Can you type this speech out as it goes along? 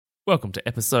Welcome to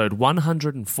episode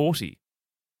 140.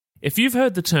 If you've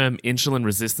heard the term insulin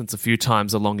resistance a few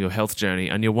times along your health journey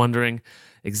and you're wondering,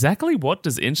 exactly what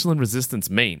does insulin resistance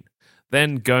mean?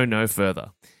 Then go no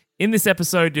further. In this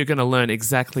episode, you're going to learn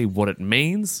exactly what it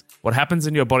means, what happens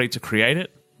in your body to create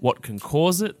it, what can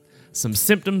cause it, some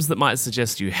symptoms that might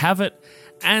suggest you have it,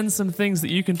 and some things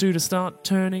that you can do to start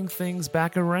turning things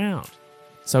back around.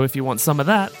 So if you want some of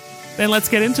that, then let's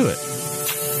get into it.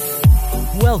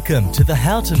 Welcome to the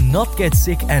How to Not Get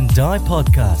Sick and Die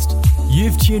podcast.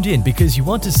 You've tuned in because you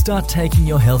want to start taking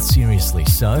your health seriously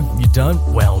so you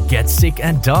don't, get sick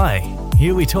and die.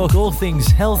 Here we talk all things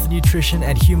health, nutrition,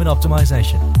 and human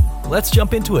optimization. Let's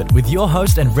jump into it with your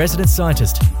host and resident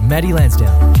scientist, Maddie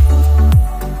Lansdowne.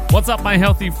 What's up, my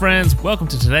healthy friends? Welcome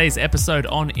to today's episode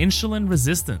on insulin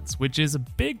resistance, which is a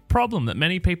big problem that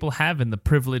many people have in the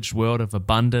privileged world of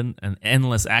abundant and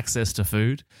endless access to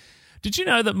food. Did you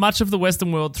know that much of the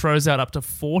Western world throws out up to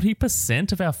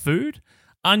 40% of our food?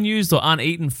 Unused or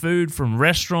uneaten food from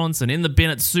restaurants and in the bin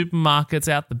at supermarkets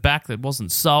out the back that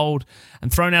wasn't sold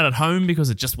and thrown out at home because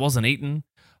it just wasn't eaten.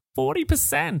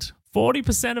 40%.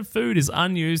 40% of food is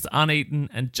unused,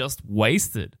 uneaten, and just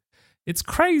wasted. It's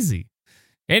crazy.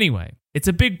 Anyway, it's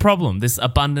a big problem, this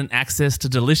abundant access to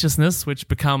deliciousness, which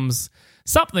becomes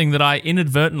something that I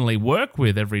inadvertently work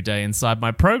with every day inside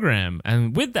my program.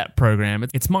 And with that program,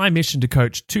 it's my mission to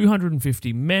coach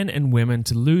 250 men and women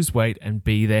to lose weight and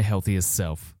be their healthiest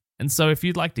self. And so if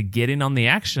you'd like to get in on the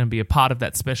action and be a part of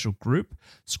that special group,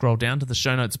 scroll down to the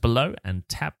show notes below and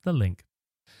tap the link.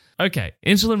 Okay,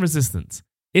 insulin resistance.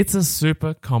 It's a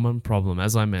super common problem,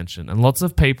 as I mentioned, and lots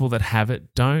of people that have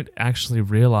it don't actually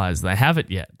realize they have it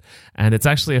yet. And it's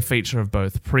actually a feature of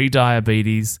both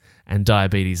pre-diabetes and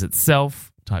diabetes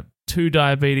itself, type 2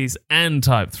 diabetes and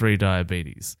type 3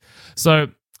 diabetes. So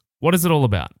what is it all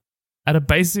about? At a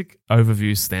basic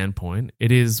overview standpoint,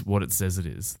 it is what it says it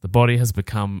is. The body has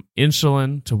become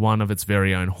insulin to one of its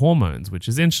very own hormones, which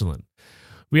is insulin.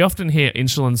 We often hear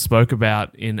insulin spoke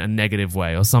about in a negative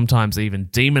way, or sometimes even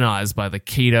demonized by the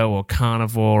keto or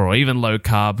carnivore or even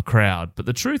low-carb crowd. But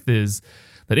the truth is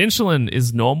that insulin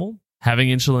is normal. Having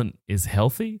insulin is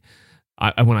healthy.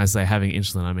 When I say having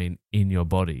insulin, I mean in your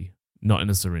body, not in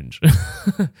a syringe,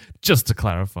 just to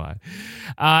clarify.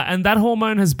 And that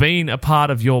hormone has been a part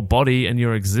of your body and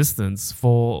your existence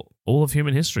for all of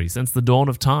human history, since the dawn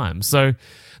of time. So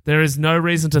there is no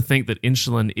reason to think that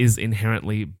insulin is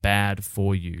inherently bad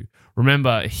for you.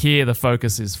 Remember, here the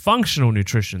focus is functional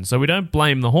nutrition, so we don't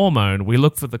blame the hormone, we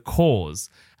look for the cause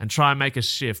and try and make a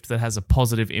shift that has a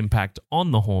positive impact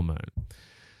on the hormone.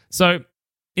 So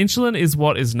insulin is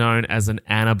what is known as an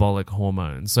anabolic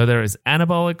hormone. So there is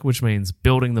anabolic, which means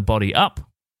building the body up.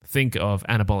 Think of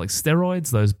anabolic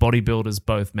steroids. Those bodybuilders,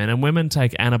 both men and women,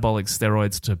 take anabolic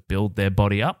steroids to build their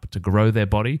body up, to grow their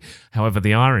body. However,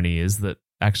 the irony is that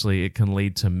actually it can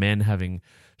lead to men having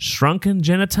shrunken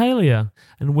genitalia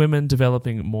and women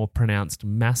developing more pronounced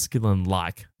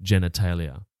masculine-like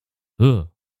genitalia. Ugh.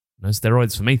 No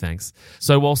steroids for me, thanks.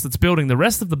 So whilst it's building the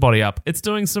rest of the body up, it's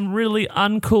doing some really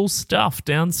uncool stuff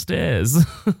downstairs.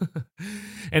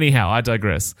 Anyhow, I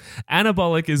digress.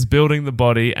 Anabolic is building the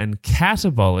body and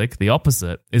catabolic, the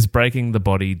opposite, is breaking the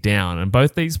body down. And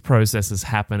both these processes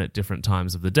happen at different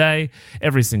times of the day,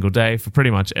 every single day for pretty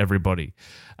much everybody.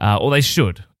 Or they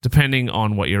should, depending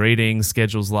on what you're eating,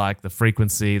 schedules like, the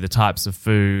frequency, the types of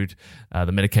food,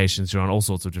 the medications you're on, all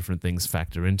sorts of different things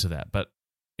factor into that. But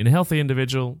in a healthy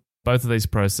individual, both of these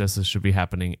processes should be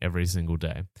happening every single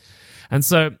day. And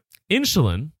so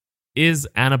insulin is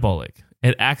anabolic.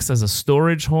 It acts as a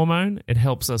storage hormone. It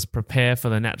helps us prepare for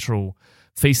the natural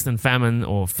feast and famine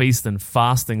or feast and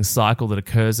fasting cycle that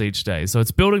occurs each day. So it's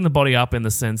building the body up in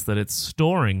the sense that it's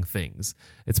storing things.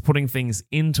 It's putting things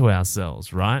into our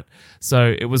cells, right?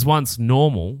 So it was once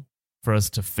normal for us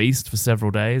to feast for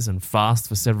several days and fast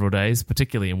for several days,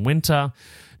 particularly in winter,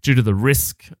 due to the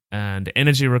risk and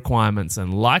energy requirements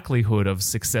and likelihood of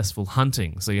successful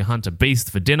hunting. So you hunt a beast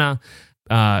for dinner,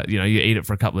 you eat it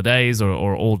for a couple of days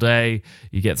or all day,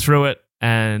 you get through it,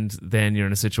 and then you're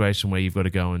in a situation where you've got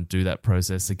to go and do that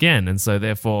process again. And so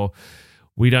therefore,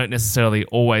 we don't necessarily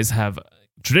always have,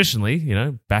 traditionally,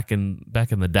 back in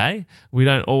the day, we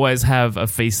don't always have a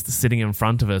feast sitting in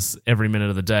front of us every minute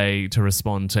of the day to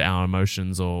respond to our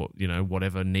emotions or,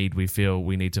 whatever need we feel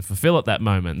we need to fulfill at that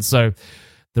moment. So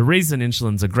the reason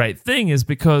insulin's a great thing is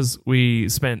because we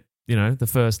spent, the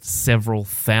first several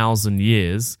thousand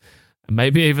years,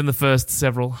 maybe even the first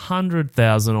several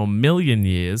 100,000 or million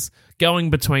years, going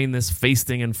between this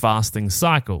feasting and fasting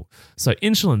cycle. So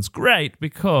insulin's great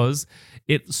because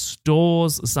it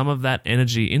stores some of that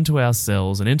energy into our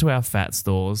cells and into our fat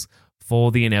stores for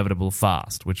the inevitable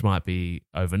fast, which might be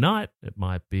overnight, it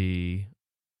might be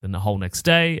then the whole next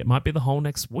day, it might be the whole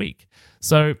next week.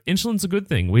 So insulin's a good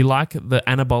thing. We like the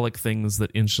anabolic things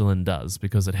that insulin does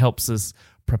because it helps us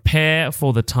prepare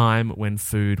for the time when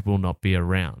food will not be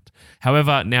around.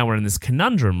 However, now we're in this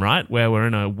conundrum, right? Where we're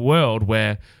in a world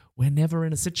where we're never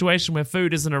in a situation where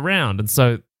food isn't around. And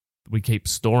so we keep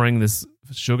storing this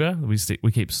sugar,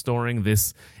 we keep storing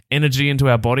this energy into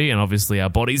our body, and obviously our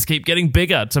bodies keep getting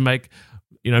bigger to make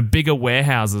bigger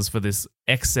warehouses for this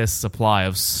excess supply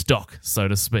of stock, so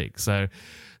to speak. So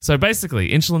basically,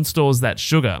 insulin stores that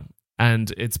sugar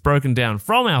and it's broken down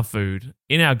from our food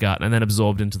in our gut and then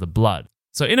absorbed into the blood.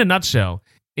 So in a nutshell,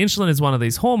 insulin is one of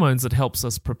these hormones that helps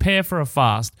us prepare for a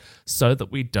fast so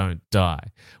that we don't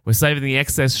die. We're saving the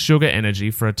excess sugar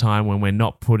energy for a time when we're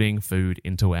not putting food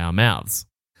into our mouths.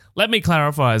 Let me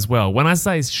clarify as well. When I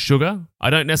say sugar, I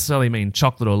don't necessarily mean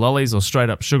chocolate or lollies or straight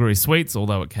up sugary sweets,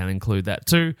 although it can include that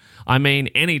too. I mean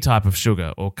any type of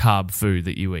sugar or carb food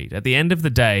that you eat. At the end of the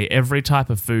day, every type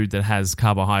of food that has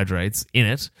carbohydrates in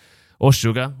it, or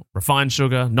sugar, refined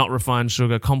sugar, not refined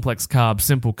sugar, complex carbs,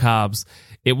 simple carbs,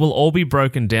 it will all be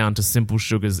broken down to simple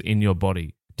sugars in your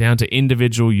body, down to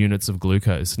individual units of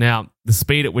glucose. Now, the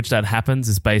speed at which that happens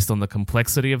is based on the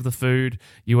complexity of the food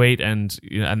you eat, and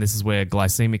this is where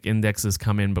glycemic indexes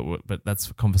come in, but that's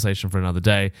a conversation for another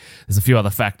day. There's a few other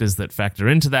factors that factor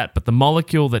into that, but the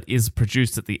molecule that is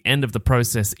produced at the end of the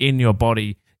process in your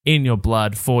body, in your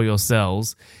blood, for your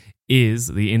cells, is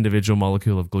the individual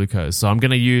molecule of glucose. So I'm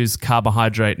going to use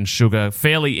carbohydrate and sugar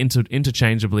fairly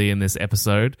interchangeably in this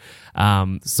episode.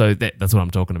 So that's what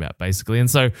I'm talking about, basically. And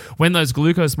so when those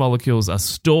glucose molecules are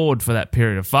stored for that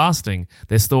period of fasting,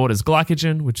 they're stored as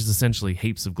glycogen, which is essentially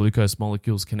heaps of glucose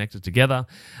molecules connected together.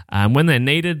 When they're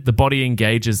needed, the body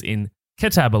engages in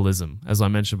catabolism, as I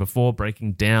mentioned before,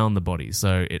 breaking down the body.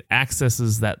 So it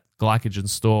accesses that glycogen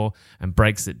store and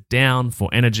breaks it down for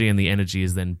energy, and the energy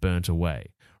is then burnt away.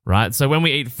 Right, so when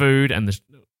we eat food and the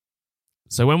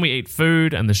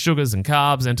sugars and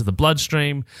carbs enter the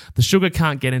bloodstream, the sugar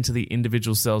can't get into the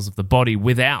individual cells of the body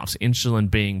without insulin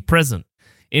being present.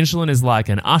 Insulin is like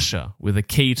an usher with a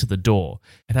key to the door.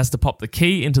 It has to pop the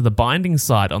key into the binding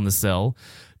site on the cell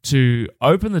to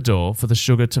open the door for the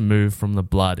sugar to move from the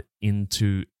blood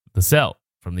into the cell,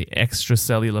 from the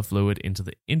extracellular fluid into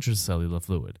the intracellular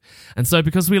fluid. And so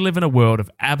because we live in a world of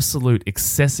absolute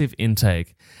excessive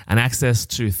intake and access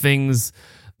to things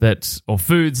or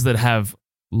foods that have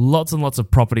lots and lots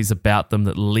of properties about them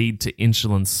that lead to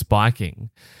insulin spiking,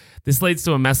 this leads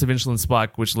to a massive insulin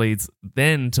spike, which leads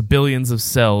then to billions of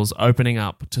cells opening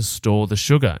up to store the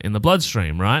sugar in the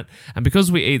bloodstream, right? And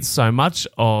because we eat so much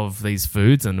of these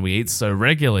foods and we eat so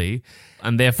regularly,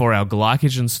 and therefore our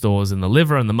glycogen stores in the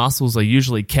liver and the muscles are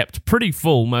usually kept pretty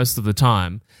full most of the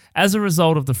time, as a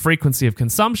result of the frequency of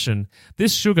consumption,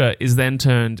 this sugar is then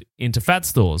turned into fat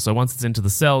stores. So once it's into the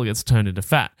cell, it gets turned into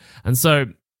fat. And so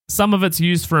some of it's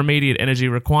used for immediate energy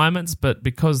requirements, but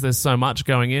because there's so much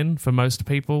going in for most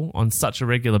people on such a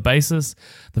regular basis,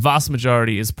 the vast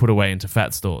majority is put away into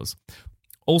fat stores.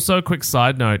 Also, a quick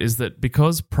side note is that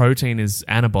because protein is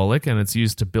anabolic and it's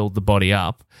used to build the body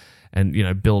up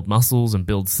and build muscles and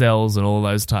build cells and all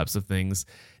those types of things,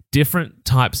 different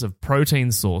types of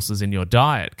protein sources in your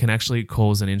diet can actually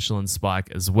cause an insulin spike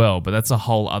as well. But that's a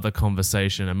whole other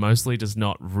conversation and mostly does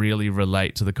not really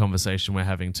relate to the conversation we're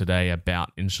having today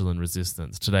about insulin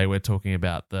resistance. Today we're talking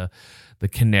about the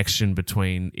connection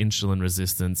between insulin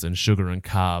resistance and sugar and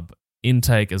carb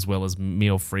intake, as well as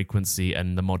meal frequency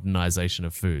and the modernization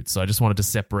of food. So I just wanted to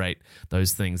separate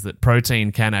those things, that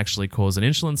protein can actually cause an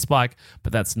insulin spike,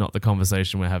 but that's not the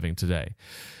conversation we're having today.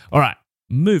 All right,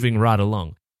 moving right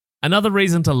along. Another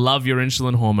reason to love your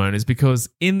insulin hormone is because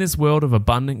in this world of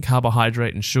abundant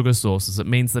carbohydrate and sugar sources, it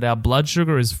means that our blood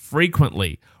sugar is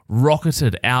frequently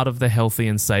rocketed out of the healthy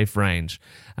and safe range.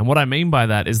 And what I mean by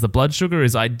that is the blood sugar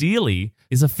is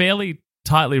a fairly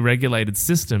tightly regulated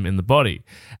system in the body.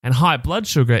 And high blood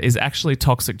sugar is actually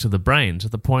toxic to the brain to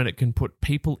the point it can put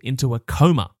people into a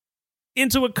coma.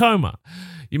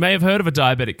 You may have heard of a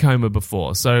diabetic coma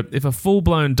before. So if a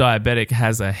full-blown diabetic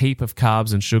has a heap of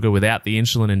carbs and sugar without the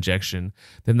insulin injection,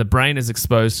 then the brain is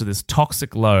exposed to this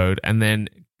toxic load, and then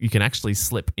you can actually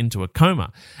slip into a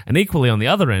coma. And equally on the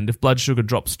other end, if blood sugar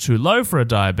drops too low for a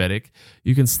diabetic,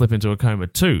 you can slip into a coma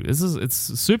too. It's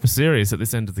super serious at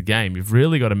this end of the game. You've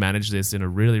really got to manage this in a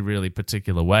really, really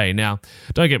particular way. Now,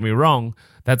 don't get me wrong,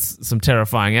 that's some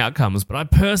terrifying outcomes, but I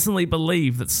personally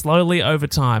believe that slowly over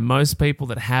time, most people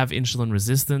that have insulin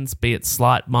resistance, be it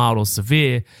slight, mild, or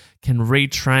severe, can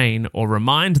retrain or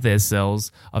remind their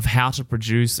cells of how to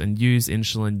produce and use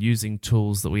insulin using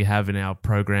tools that we have in our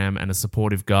program and a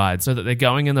supportive guide so that they're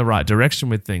going in the right direction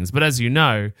with things. But as you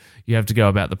know, you have to go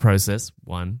about the process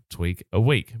 1 tweak a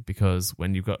week, because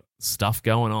when you've got stuff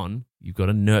going on, you've got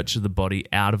to nurture the body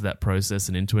out of that process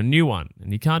and into a new one.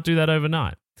 And you can't do that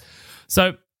overnight.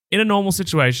 So in a normal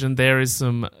situation, there is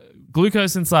some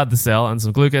glucose inside the cell and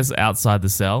some glucose outside the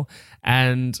cell,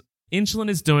 and insulin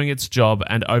is doing its job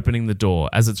and opening the door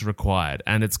as it's required.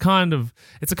 And it's a kind of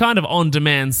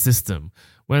on-demand system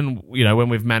when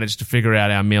we've managed to figure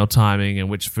out our meal timing and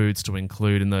which foods to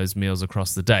include in those meals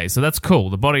across the day. So that's cool.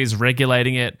 The body is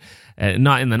regulating it in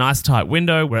the nice tight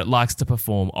window where it likes to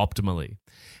perform optimally.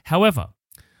 However,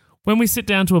 when we sit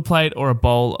down to a plate or a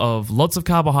bowl of lots of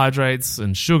carbohydrates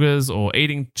and sugars, or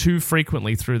eating too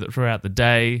frequently throughout the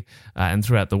day and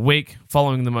throughout the week,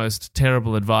 following the most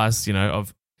terrible advice,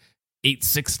 of eat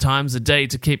 6 times a day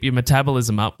to keep your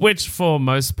metabolism up, which for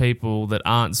most people that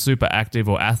aren't super active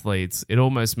or athletes, it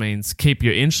almost means keep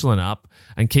your insulin up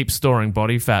and keep storing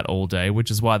body fat all day,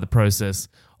 which is why the process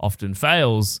often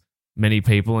fails many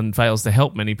people and fails to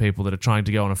help many people that are trying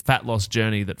to go on a fat loss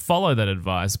journey that follow that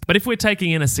advice. But if we're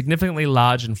taking in a significantly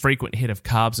large and frequent hit of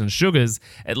carbs and sugars,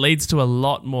 it leads to a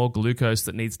lot more glucose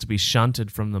that needs to be shunted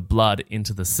from the blood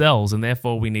into the cells, and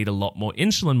therefore we need a lot more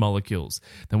insulin molecules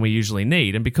than we usually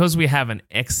need. And because we have an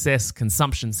excess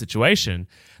consumption situation,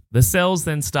 the cells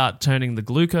then start turning the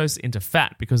glucose into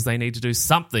fat because they need to do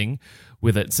something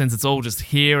with it, since it's all just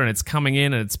here and it's coming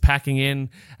in and it's packing in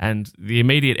and the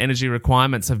immediate energy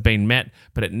requirements have been met,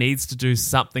 but it needs to do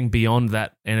something beyond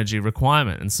that energy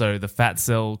requirement. And so the fat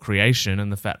cell creation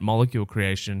and the fat molecule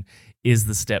creation is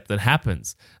the step that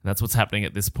happens. And that's what's happening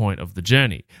at this point of the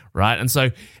journey, right? And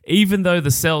so even though the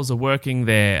cells are working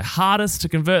their hardest to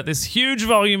convert this huge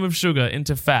volume of sugar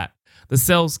into fat, the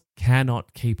cells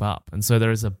cannot keep up. And so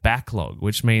there is a backlog,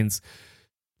 which means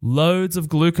loads of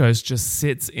glucose just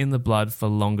sits in the blood for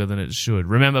longer than it should.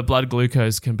 Remember, blood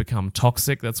glucose can become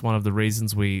toxic. That's one of the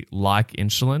reasons we like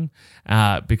insulin,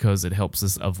 because it helps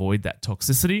us avoid that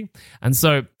toxicity. And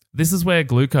so this is where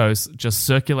glucose just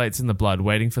circulates in the blood,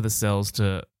 waiting for the cells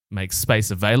to make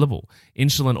space available.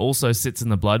 Insulin also sits in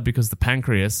the blood because the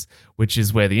pancreas, which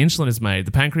is where the insulin is made,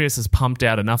 the pancreas has pumped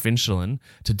out enough insulin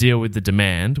to deal with the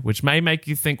demand, which may make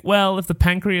you think, well, if the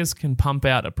pancreas can pump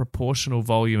out a proportional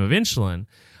volume of insulin,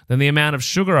 then the amount of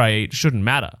sugar I eat shouldn't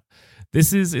matter.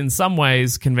 This is in some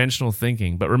ways conventional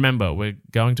thinking, but remember, we're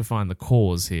going to find the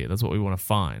cause here. That's what we want to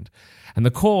find. And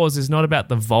the cause is not about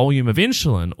the volume of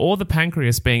insulin or the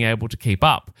pancreas being able to keep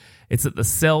up. It's that the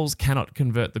cells cannot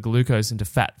convert the glucose into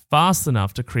fat fast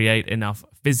enough to create enough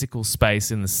physical space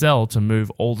in the cell to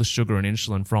move all the sugar and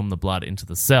insulin from the blood into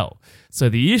the cell. So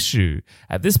the issue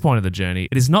at this point of the journey,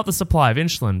 it is not the supply of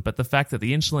insulin, but the fact that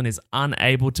the insulin is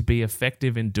unable to be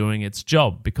effective in doing its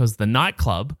job because the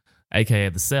nightclub, aka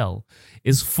the cell,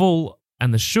 is full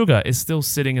and the sugar is still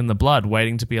sitting in the blood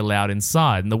waiting to be allowed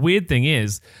inside. And the weird thing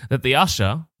is that the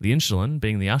usher, the insulin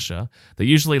being the usher, that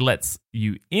usually lets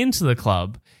you into the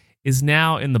club, is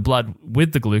now in the blood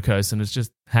with the glucose and is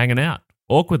just hanging out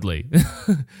awkwardly.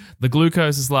 The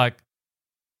glucose is like,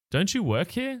 don't you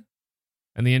work here?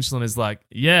 And the insulin is like,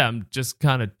 yeah, I'm just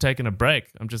kind of taking a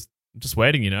break. I'm just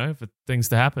waiting, for things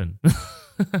to happen.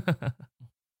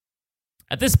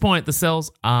 At this point, the cells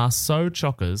are so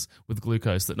chockers with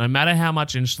glucose that no matter how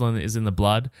much insulin is in the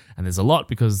blood, and there's a lot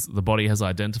because the body has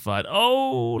identified,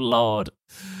 oh, Lord,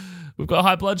 we've got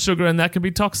high blood sugar and that can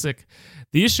be toxic.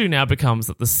 The issue now becomes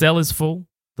that the cell is full,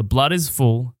 the blood is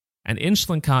full, and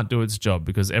insulin can't do its job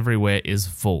because everywhere is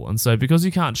full. And so because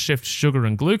you can't shift sugar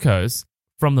and glucose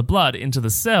from the blood into the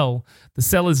cell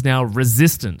is now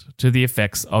resistant to the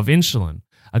effects of insulin.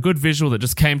 A good visual that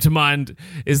just came to mind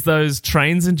is those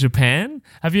trains in Japan.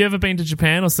 Have you ever been to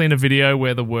Japan or seen a video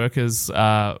where the workers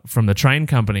from the train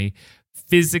company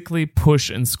physically push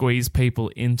and squeeze people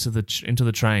into the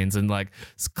trains and like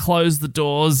close the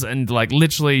doors and like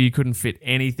literally you couldn't fit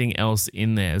anything else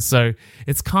in there? So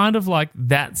it's kind of like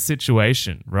that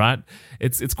situation, right?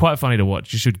 It's quite funny to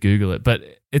watch. You should Google it. But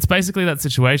it's basically that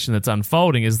situation that's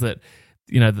unfolding, is that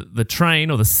the train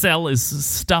or the cell is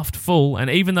stuffed full, and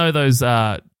even though those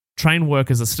train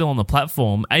workers are still on the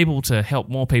platform, able to help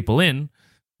more people in,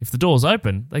 if the door's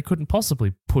open, they couldn't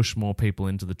possibly push more people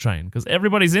into the train because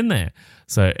everybody's in there.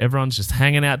 So everyone's just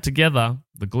hanging out together,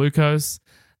 the glucose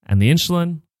and the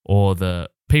insulin, or the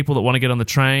people that want to get on the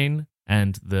train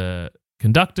and the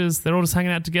conductors, they're all just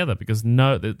hanging out together because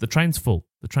the train's full.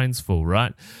 The train's full,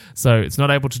 right? So it's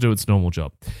not able to do its normal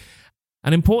job.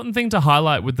 An important thing to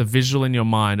highlight with the visual in your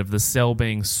mind of the cell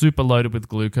being super loaded with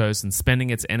glucose and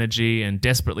spending its energy and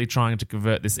desperately trying to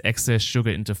convert this excess sugar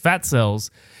into fat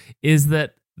cells is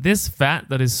that this fat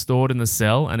that is stored in the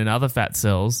cell and in other fat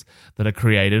cells that are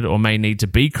created or may need to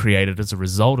be created as a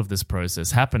result of this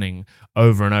process happening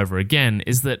over and over again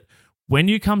is that when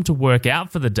you come to work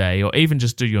out for the day or even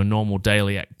just do your normal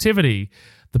daily activity,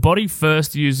 the body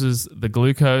first uses the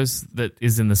glucose that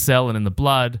is in the cell and in the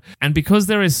blood, and because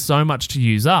there is so much to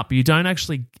use up, you don't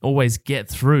actually always get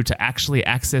through to actually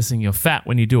accessing your fat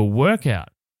when you do a workout.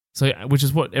 So, which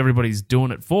is what everybody's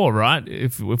doing it for, right?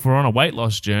 If we're on a weight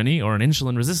loss journey or an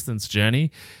insulin resistance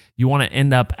journey, you want to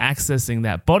end up accessing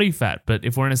that body fat. But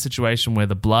if we're in a situation where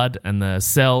the blood and the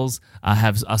cells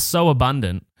are so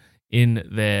abundant in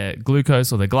their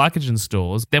glucose or their glycogen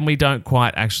stores, then we don't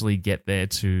quite actually get there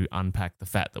to unpack the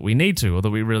fat that we need to or that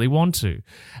we really want to.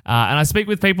 And I speak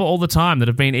with people all the time that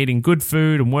have been eating good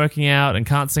food and working out and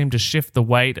can't seem to shift the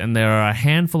weight, and there are a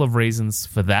handful of reasons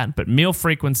for that. But meal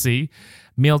frequency,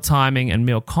 meal timing, and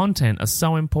meal content are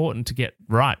so important to get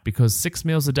right because 6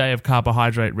 meals a day of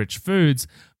carbohydrate-rich foods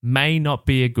may not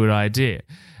be a good idea.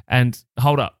 And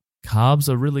hold up, carbs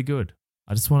are really good.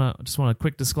 I just want a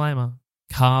quick disclaimer.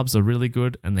 Carbs are really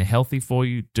good and they're healthy for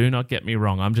you. Do not get me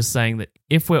wrong. I'm just saying that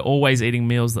if we're always eating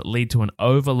meals that lead to an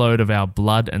overload of our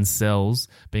blood and cells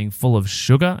being full of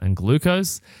sugar and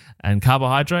glucose and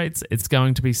carbohydrates, it's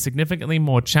going to be significantly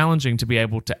more challenging to be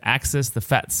able to access the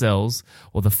fat cells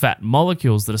or the fat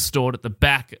molecules that are stored at the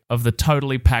back of the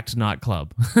totally packed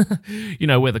nightclub. You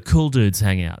know, where the cool dudes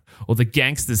hang out or the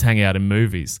gangsters hang out in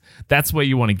movies. That's where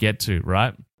you want to get to,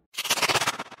 right?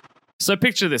 So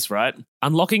picture this, right?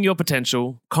 Unlocking your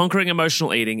potential, conquering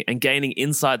emotional eating, and gaining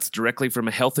insights directly from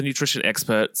a health and nutrition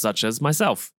expert such as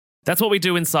myself. That's what we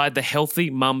do inside the Healthy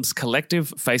Mums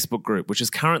Collective Facebook group, which is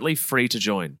currently free to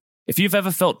join. If you've ever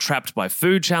felt trapped by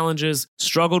food challenges,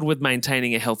 struggled with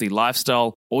maintaining a healthy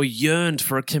lifestyle, or yearned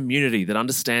for a community that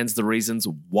understands the reasons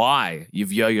why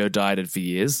you've yo-yo dieted for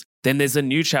years, then there's a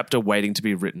new chapter waiting to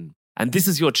be written. And this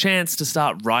is your chance to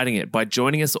start writing it by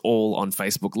joining us all on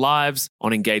Facebook Lives,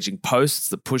 on engaging posts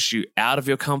that push you out of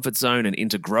your comfort zone and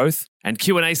into growth, and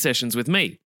Q&A sessions with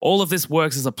me. All of this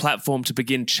works as a platform to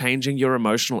begin changing your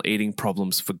emotional eating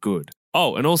problems for good.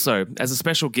 Oh, and also, as a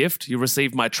special gift, you'll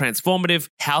receive my transformative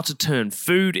How to Turn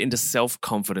Food into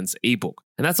Self-Confidence ebook.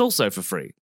 And that's also for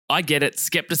free. I get it,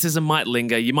 skepticism might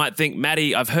linger. You might think,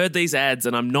 Maddie, I've heard these ads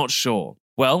and I'm not sure.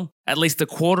 Well, at least a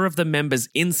quarter of the members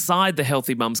inside the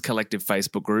Healthy Mums Collective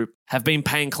Facebook group have been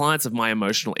paying clients of my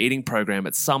emotional eating program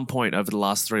at some point over the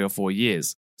last 3 or 4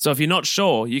 years. So if you're not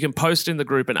sure, you can post in the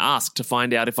group and ask to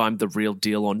find out if I'm the real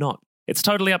deal or not. It's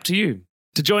totally up to you.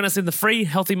 To join us in the free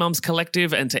Healthy Mums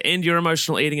Collective and to end your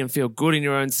emotional eating and feel good in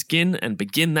your own skin and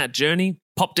begin that journey,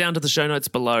 pop down to the show notes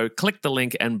below, click the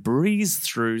link and breeze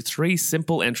through 3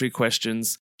 simple entry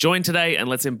questions. Join today and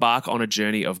let's embark on a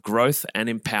journey of growth and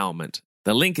empowerment.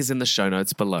 The link is in the show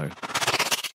notes below.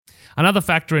 Another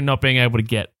factor in not being able to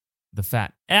get the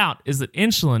fat out is that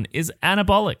insulin is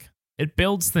anabolic. It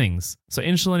builds things. So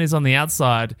insulin is on the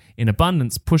outside in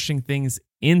abundance, pushing things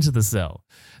into the cell.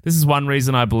 This is one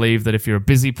reason I believe that if you're a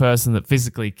busy person that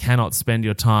physically cannot spend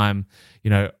your time,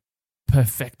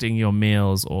 perfecting your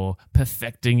meals or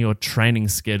perfecting your training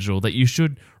schedule, that you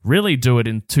should really do it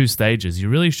in 2 stages. You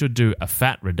really should do a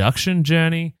fat reduction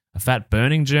journey, a fat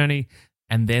burning journey,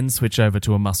 and then switch over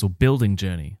to a muscle building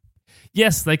journey.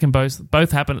 Yes, they can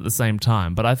both happen at the same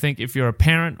time, but I think if you're a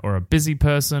parent or a busy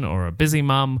person or a busy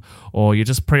mum or you're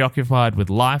just preoccupied with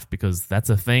life because that's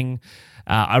a thing,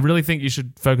 I really think you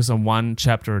should focus on one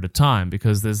chapter at a time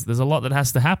because there's a lot that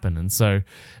has to happen. And so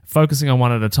focusing on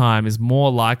one at a time is more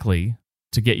likely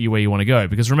to get you where you want to go.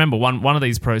 Because remember, one of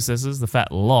these processes, the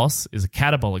fat loss, is a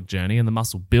catabolic journey and the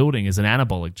muscle building is an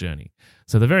anabolic journey.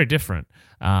 So they're very different.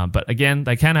 But again,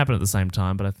 they can happen at the same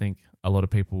time, but I think a lot of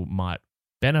people might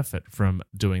benefit from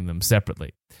doing them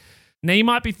separately. Now, you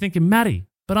might be thinking, Maddie,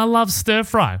 but I love stir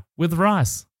fry with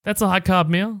rice. That's a high carb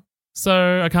meal,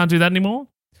 so I can't do that anymore?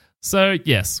 So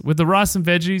yes, with the rice and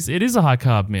veggies, it is a high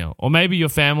carb meal. Or maybe your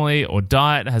family or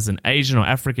diet has an Asian or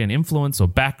African influence or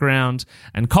background,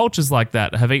 and cultures like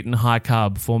that have eaten high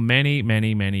carb for many,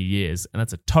 many, many years. And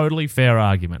that's a totally fair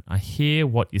argument. I hear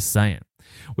what you're saying,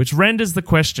 which renders the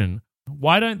question,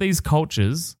 why don't these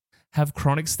cultures have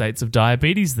chronic states of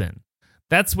diabetes then?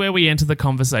 That's where we enter the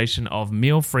conversation of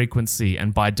meal frequency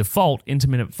and by default,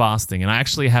 intermittent fasting. And I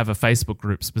actually have a Facebook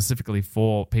group specifically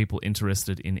for people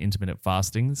interested in intermittent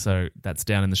fasting. So that's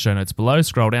down in the show notes below.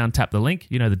 Scroll down, tap the link,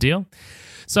 you know the deal.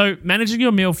 So managing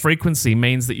your meal frequency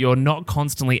means that you're not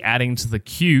constantly adding to the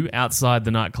queue outside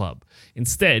the nightclub.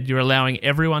 Instead, you're allowing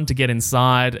everyone to get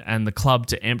inside and the club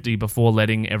to empty before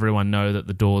letting everyone know that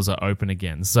the doors are open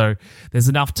again. So there's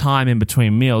enough time in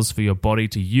between meals for your body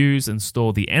to use and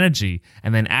store the energy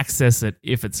and then access it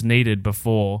if it's needed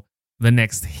before the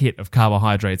next hit of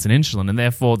carbohydrates and insulin. And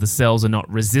therefore, the cells are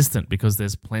not resistant because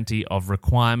there's plenty of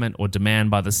requirement or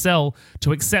demand by the cell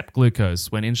to accept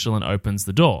glucose when insulin opens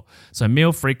the door. So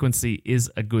meal frequency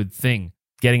is a good thing.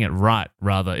 Getting it right,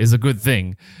 rather, is a good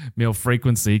thing. Meal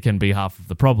frequency can be half of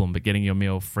the problem, but getting your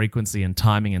meal frequency and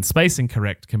timing and spacing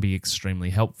correct can be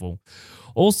extremely helpful.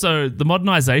 Also, the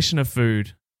modernization of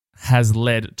food has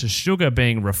led to sugar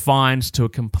being refined to a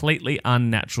completely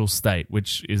unnatural state,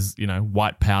 which is,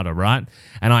 white powder, right?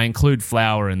 And I include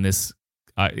flour in this.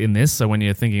 So when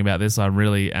you're thinking about this, I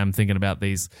really am thinking about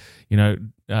these,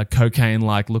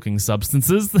 cocaine-like looking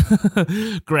substances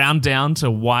ground down to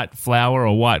white flour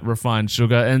or white refined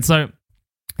sugar. And so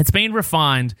it's been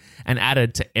refined and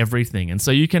added to everything. And so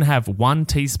you can have 1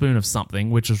 teaspoon of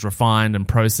something which is refined and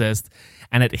processed,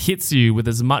 and it hits you with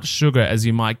as much sugar as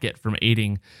you might get from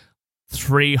eating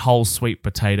 3 whole sweet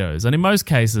potatoes. And in most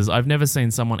cases, I've never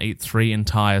seen someone eat 3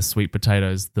 entire sweet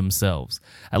potatoes themselves,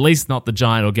 at least not the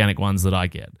giant organic ones that I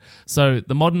get. So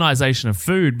the modernization of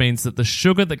food means that the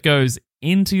sugar that goes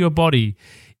into your body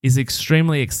is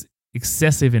extremely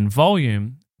excessive in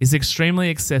volume,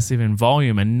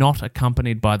 and not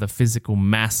accompanied by the physical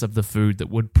mass of the food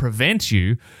that would prevent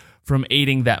you from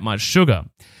eating that much sugar.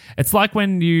 It's like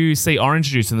when you see orange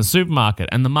juice in the supermarket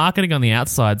and the marketing on the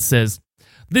outside says,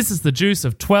 "This is the juice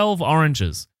of 12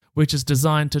 oranges," which is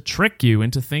designed to trick you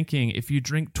into thinking if you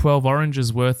drink 12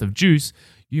 oranges worth of juice,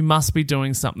 you must be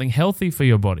doing something healthy for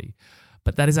your body.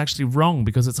 But that is actually wrong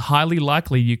because it's highly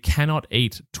likely you cannot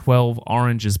eat 12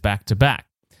 oranges back to back.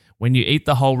 When you eat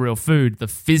the whole real food, the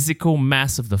physical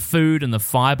mass of the food and the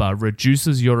fiber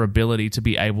reduces your ability to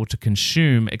be able to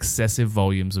consume excessive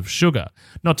volumes of sugar.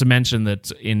 Not to mention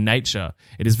that in nature,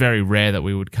 it is very rare that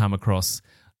we would come across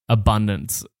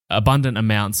abundant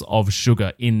amounts of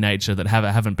sugar in nature that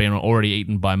haven't been already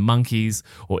eaten by monkeys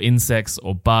or insects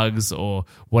or bugs or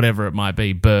whatever it might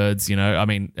be, birds,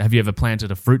 have you ever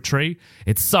planted a fruit tree?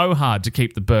 It's so hard to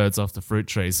keep the birds off the fruit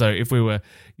tree. So if we were,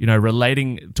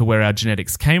 relating to where our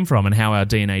genetics came from and how our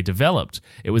DNA developed,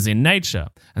 it was in nature.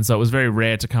 And so it was very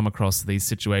rare to come across these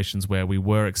situations where we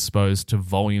were exposed to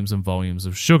volumes and volumes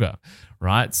of sugar,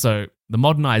 right? So the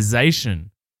modernization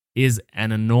is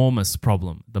an enormous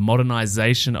problem. The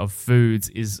modernization of foods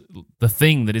is the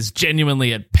thing that is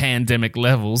genuinely at pandemic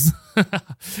levels.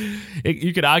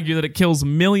 You could argue that it kills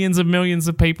millions of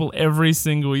people every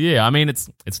single year. I mean, it's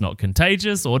not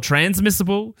contagious or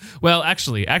transmissible. Well,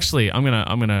 actually, I'm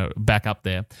gonna back up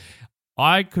there.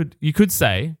 I'm gonna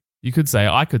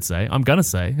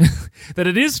say that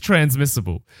it is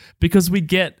transmissible because we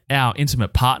get our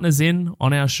intimate partners in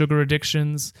on our sugar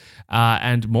addictions.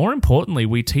 And more importantly,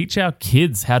 we teach our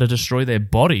kids how to destroy their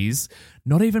bodies,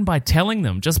 not even by telling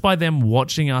them, just by them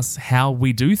watching us how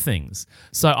we do things.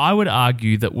 So I would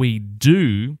argue that we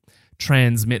do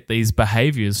transmit these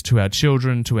behaviors to our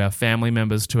children, to our family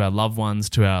members, to our loved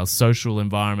ones, to our social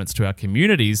environments, to our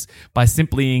communities by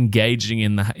simply engaging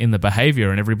in the behavior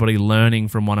and everybody learning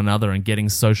from one another and getting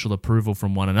social approval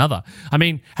from one another. I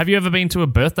mean, have you ever been to a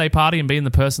birthday party and been the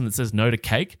person that says no to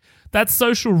cake? That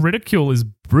social ridicule is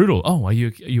brutal. Oh, are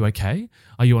you okay?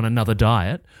 Are you on another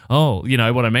diet? Oh, you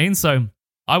know what I mean? So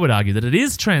I would argue that it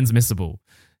is transmissible.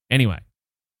 Anyway,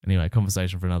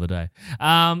 conversation for another day.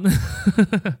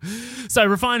 So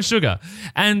refined sugar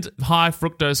and high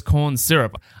fructose corn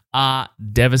syrup are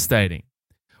devastating.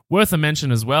 Worth a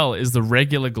mention as well is the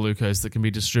regular glucose that can be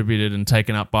distributed and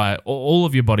taken up by all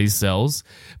of your body's cells,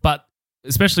 but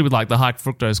especially with like the high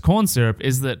fructose corn syrup,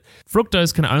 is that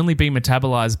fructose can only be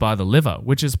metabolized by the liver,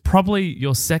 which is probably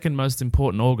your second most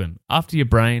important organ after your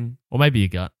brain or maybe your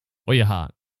gut or your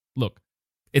heart. Look,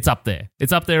 it's up there.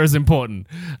 It's up there as important.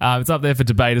 It's up there for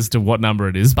debate as to what number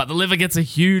it is. But the liver gets a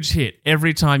huge hit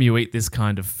every time you eat this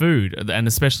kind of food, and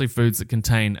especially foods that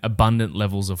contain abundant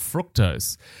levels of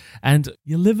fructose. And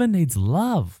your liver needs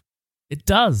love. It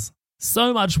does.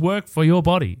 So much work for your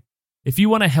body. If you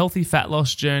want a healthy fat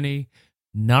loss journey,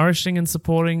 nourishing and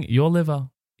supporting your liver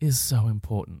is so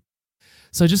important.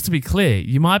 So just to be clear,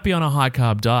 you might be on a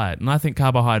high-carb diet, and I think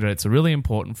carbohydrates are really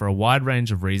important for a wide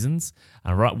range of reasons,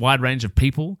 a wide range of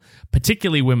people,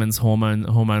 particularly women's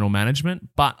hormonal management,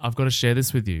 but I've got to share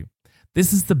this with you.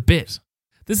 This is the bit.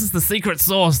 This is the secret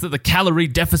sauce that the calorie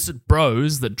deficit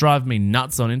bros that drive me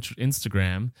nuts on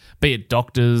Instagram, be it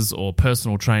doctors or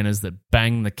personal trainers that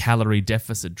bang the calorie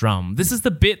deficit drum. This is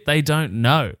the bit they don't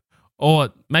know. Or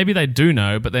maybe they do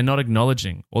know, but they're not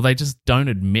acknowledging. Or they just don't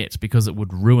admit because it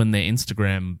would ruin their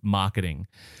Instagram marketing.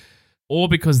 Or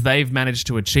because they've managed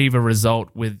to achieve a result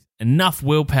with enough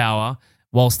willpower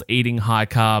whilst eating high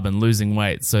carb and losing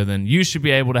weight. So then you should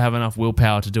be able to have enough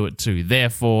willpower to do it too.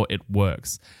 Therefore, it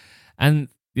works. And,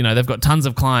 they've got tons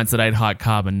of clients that ate high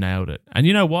carb and nailed it. And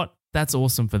you know what? That's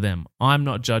awesome for them. I'm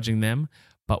not judging them.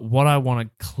 But what I want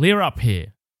to clear up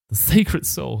here, the secret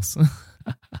sauce,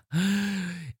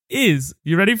 is,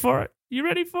 you ready for it? You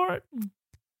ready for it?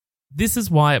 This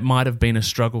is why it might have been a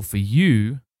struggle for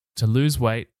you to lose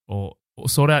weight or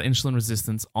sort out insulin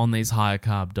resistance on these higher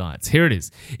carb diets. Here it is.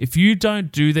 If you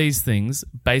don't do these things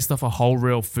based off a whole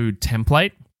real food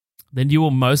template, then you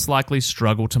will most likely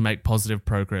struggle to make positive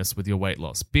progress with your weight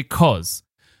loss because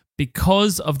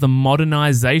of the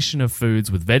modernization of foods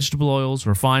with vegetable oils,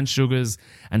 refined sugars,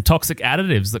 and toxic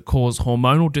additives that cause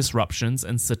hormonal disruptions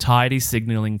and satiety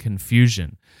signaling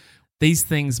confusion. These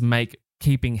things make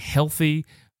keeping healthy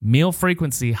meal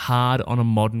frequency hard on a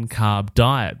modern carb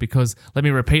diet because, let me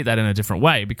repeat that in a different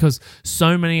way, because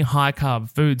so many high carb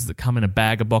foods that come in a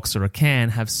bag, a box, or a can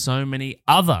have so many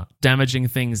other damaging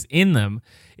things in them,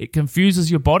 it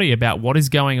confuses your body about what is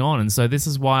going on. And so this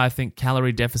is why I think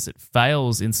calorie deficit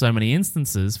fails in so many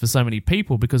instances for so many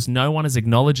people, because no one is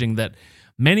acknowledging that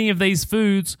many of these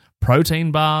foods,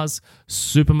 protein bars,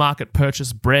 supermarket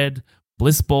purchase bread,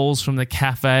 bliss balls from the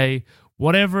cafe,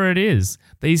 whatever it is,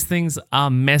 these things are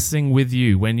messing with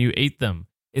you when you eat them.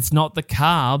 It's not the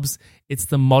carbs, it's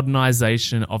the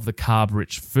modernization of the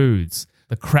carb-rich foods,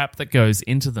 the crap that goes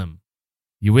into them.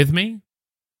 You with me?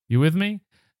 You with me?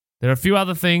 There are a few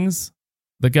other things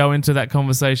that go into that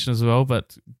conversation as well,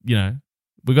 but,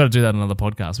 we've got to do that on another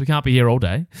podcast. We can't be here all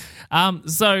day.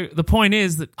 So the point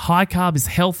is that high carb is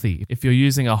healthy if you're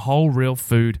using a whole real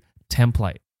food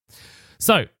template.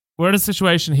 So we're in a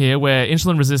situation here where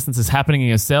insulin resistance is happening in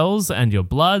your cells and your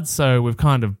blood, so we've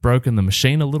kind of broken the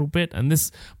machine a little bit, and this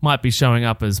might be showing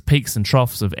up as peaks and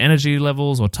troughs of energy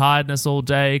levels or tiredness all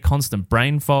day, constant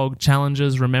brain fog,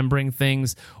 challenges remembering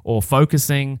things or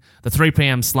focusing. The 3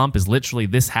 p.m. slump is literally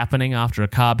this happening after a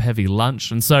carb-heavy lunch,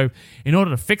 and so in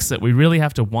order to fix it, we really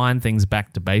have to wind things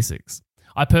back to basics.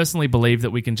 I personally believe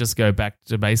that we can just go back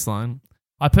to baseline.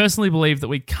 I personally believe that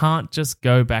we can't just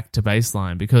go back to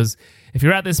baseline because if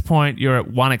you're at this point, you're at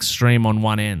one extreme on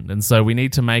one end. And so we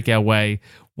need to make our way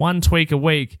one tweak a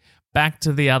week back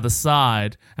to the other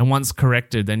side. And once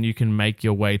corrected, then you can make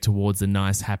your way towards a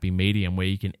nice happy medium where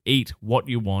you can eat what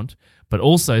you want, but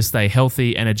also stay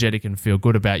healthy, energetic, and feel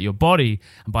good about your body.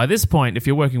 And by this point, if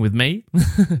you're working with me,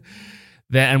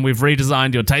 and we've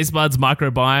redesigned your taste buds,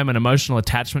 microbiome, and emotional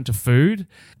attachment to food,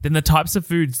 then the types of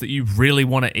foods that you really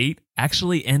want to eat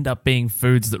actually end up being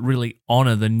foods that really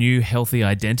honor the new healthy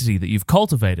identity that you've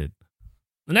cultivated.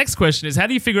 The next question is, how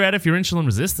do you figure out if you're insulin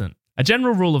resistant? A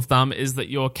general rule of thumb is that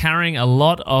you're carrying a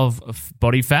lot of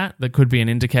body fat that could be an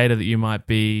indicator that you might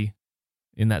be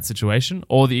in that situation,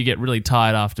 or that you get really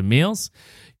tired after meals,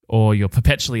 or you're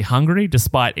perpetually hungry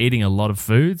despite eating a lot of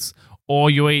foods, or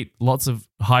you eat lots of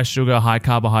high sugar, high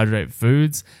carbohydrate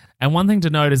foods. And one thing to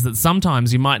note is that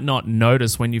sometimes you might not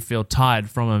notice when you feel tired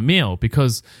from a meal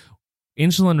because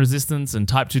insulin resistance and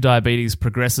type 2 diabetes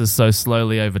progresses so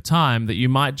slowly over time that you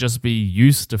might just be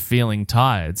used to feeling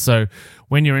tired. So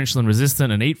when you're insulin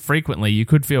resistant and eat frequently, you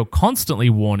could feel constantly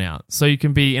worn out. So you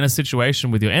can be in a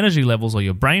situation with your energy levels or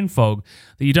your brain fog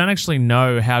that you don't actually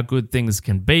know how good things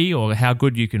can be or how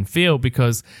good you can feel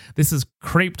because this has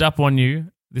creeped up on you.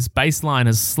 This baseline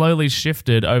has slowly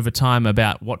shifted over time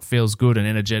about what feels good and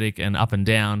energetic and up and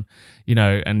down,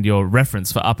 and your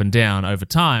reference for up and down over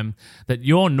time, that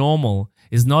your normal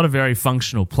is not a very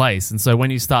functional place. And so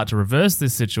when you start to reverse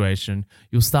this situation,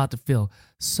 you'll start to feel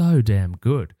so damn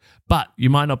good. But you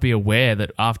might not be aware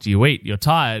that after you eat, you're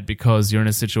tired because you're in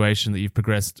a situation that you've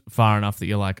progressed far enough that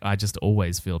you're like, I just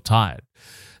always feel tired.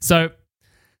 So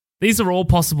these are all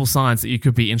possible signs that you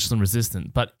could be insulin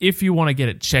resistant, but if you want to get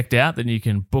it checked out, then you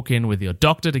can book in with your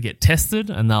doctor to get tested,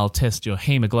 and they'll test your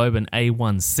hemoglobin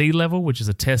A1C level, which is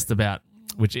a test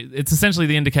it's essentially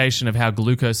the indication of how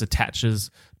glucose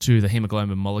attaches to the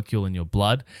hemoglobin molecule in your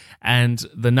blood, and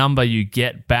the number you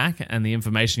get back and the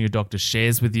information your doctor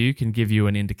shares with you can give you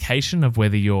an indication of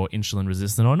whether you're insulin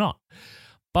resistant or not.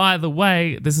 By the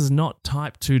way, this is not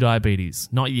type 2 diabetes,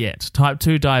 not yet. Type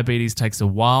 2 diabetes takes a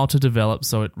while to develop,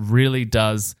 so it really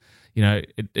does,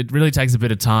 it really takes a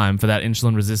bit of time for that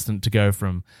insulin resistant to go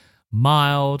from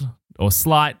mild or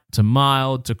slight to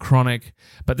mild to chronic.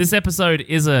 But this episode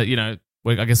is I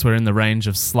guess we're in the range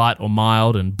of slight or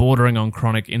mild and bordering on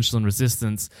chronic insulin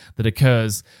resistance that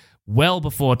occurs well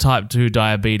before type 2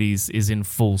 diabetes is in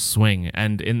full swing.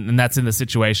 And that's in the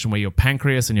situation where your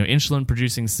pancreas and your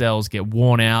insulin-producing cells get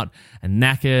worn out and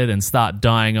knackered and start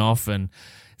dying off. And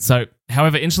so,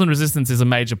 however, insulin resistance is a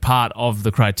major part of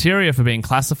the criteria for being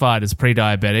classified as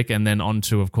pre-diabetic and then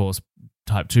onto, of course,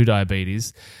 type 2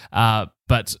 diabetes.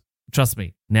 But trust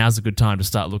me, now's a good time to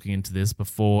start looking into this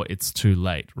before it's too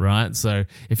late, right? So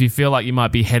if you feel like you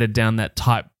might be headed down that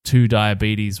type 2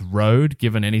 diabetes road,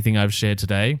 given anything I've shared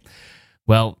today,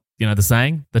 well, you know the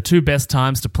saying, the two best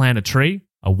times to plant a tree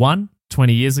are 1,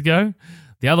 20 years ago.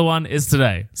 The other one is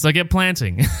today. So get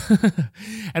planting.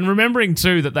 And remembering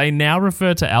too that they now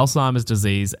refer to Alzheimer's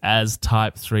disease as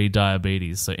type 3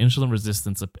 diabetes. So insulin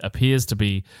resistance appears to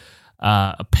be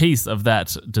a piece of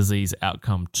that disease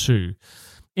outcome too.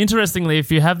 Interestingly,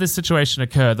 if you have this situation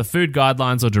occur, the food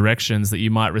guidelines or directions that you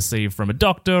might receive from a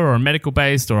doctor or a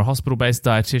medical-based or a hospital-based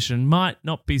dietitian might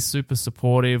not be super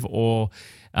supportive or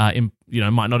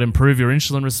might not improve your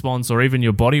insulin response or even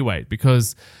your body weight,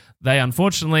 because they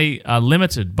unfortunately are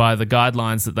limited by the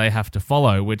guidelines that they have to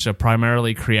follow, which are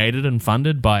primarily created and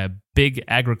funded by a big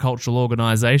agricultural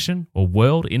organization or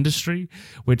world industry,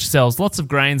 which sells lots of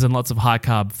grains and lots of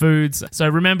high-carb foods. So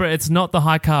remember, it's not the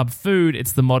high-carb food,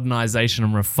 it's the modernization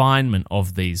and refinement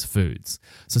of these foods.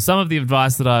 So some of the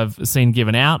advice that I've seen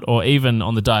given out, or even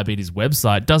on the diabetes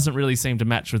website, doesn't really seem to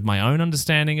match with my own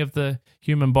understanding of the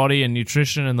human body and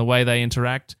nutrition and the way they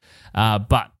interact.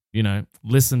 But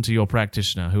listen to your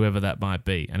practitioner, whoever that might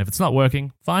be. And if it's not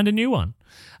working, find a new one.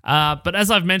 But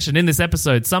as I've mentioned in this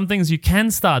episode, some things you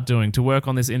can start doing to work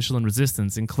on this insulin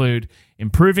resistance include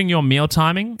improving your meal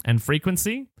timing and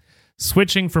frequency,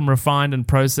 switching from refined and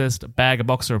processed bag,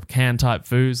 box, or can type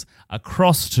foods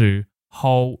across to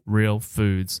whole, real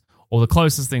foods, or the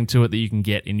closest thing to it that you can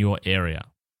get in your area.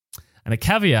 And a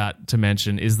caveat to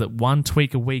mention is that one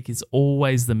tweak a week is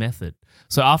always the method.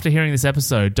 So after hearing this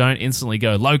episode, don't instantly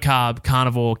go low carb,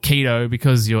 carnivore, keto,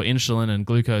 because your insulin and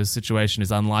glucose situation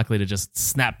is unlikely to just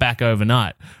snap back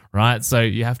overnight, right? So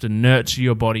you have to nurture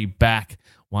your body back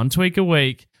one tweak a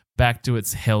week, back to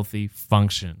its healthy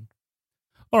function.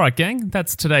 All right, gang,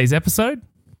 that's today's episode.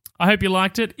 I hope you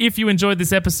liked it. If you enjoyed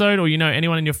this episode, or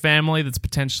anyone in your family that's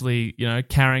potentially,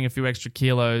 carrying a few extra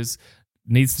kilos,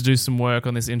 needs to do some work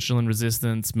on this insulin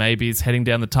resistance, maybe is heading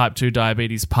down the type 2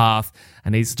 diabetes path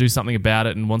and needs to do something about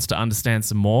it and wants to understand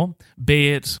some more, be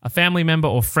it a family member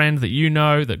or friend that you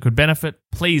know that could benefit,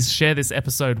 please share this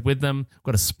episode with them. We've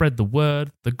got to spread the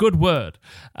word, the good word.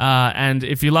 And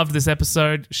if you loved this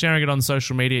episode, sharing it on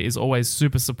social media is always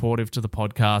super supportive to the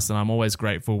podcast, and I'm always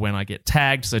grateful when I get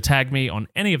tagged. So tag me on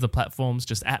any of the platforms,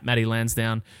 just at Matty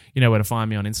Lansdowne. You know where to find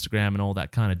me on Instagram and all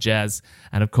that kind of jazz.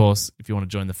 And of course, if you want to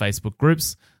join the Facebook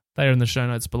groups, they are in the show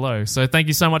notes below. So thank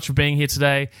you so much for being here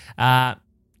today.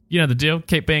 You know the deal.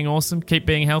 Keep being awesome, keep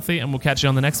being healthy, and we'll catch you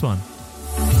on the next one.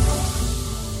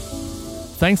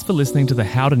 Thanks for listening to the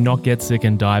How to Not Get Sick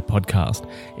and Die podcast.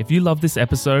 If you love this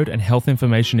episode and health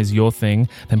information is your thing,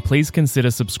 then please consider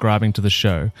subscribing to the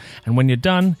show. And when you're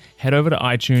done, head over to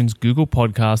iTunes, Google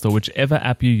Podcast, or whichever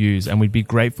app you use, and we'd be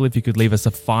grateful if you could leave us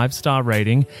a 5-star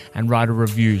rating and write a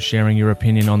review sharing your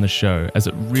opinion on the show, as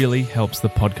it really helps the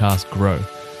podcast grow.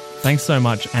 Thanks so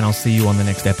much, and I'll see you on the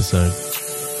next episode.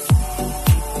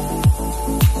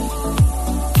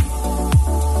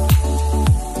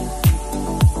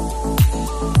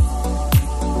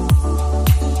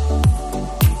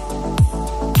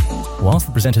 Whilst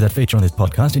the presenter that feature on this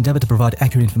podcast endeavour to provide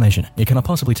accurate information, it cannot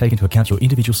possibly take into account your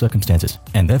individual circumstances,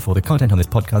 and therefore the content on this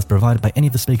podcast provided by any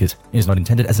of the speakers is not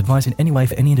intended as advice in any way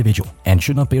for any individual, and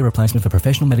should not be a replacement for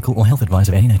professional medical or health advice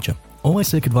of any nature. Always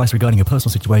seek advice regarding your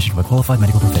personal situation from a qualified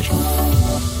medical professional.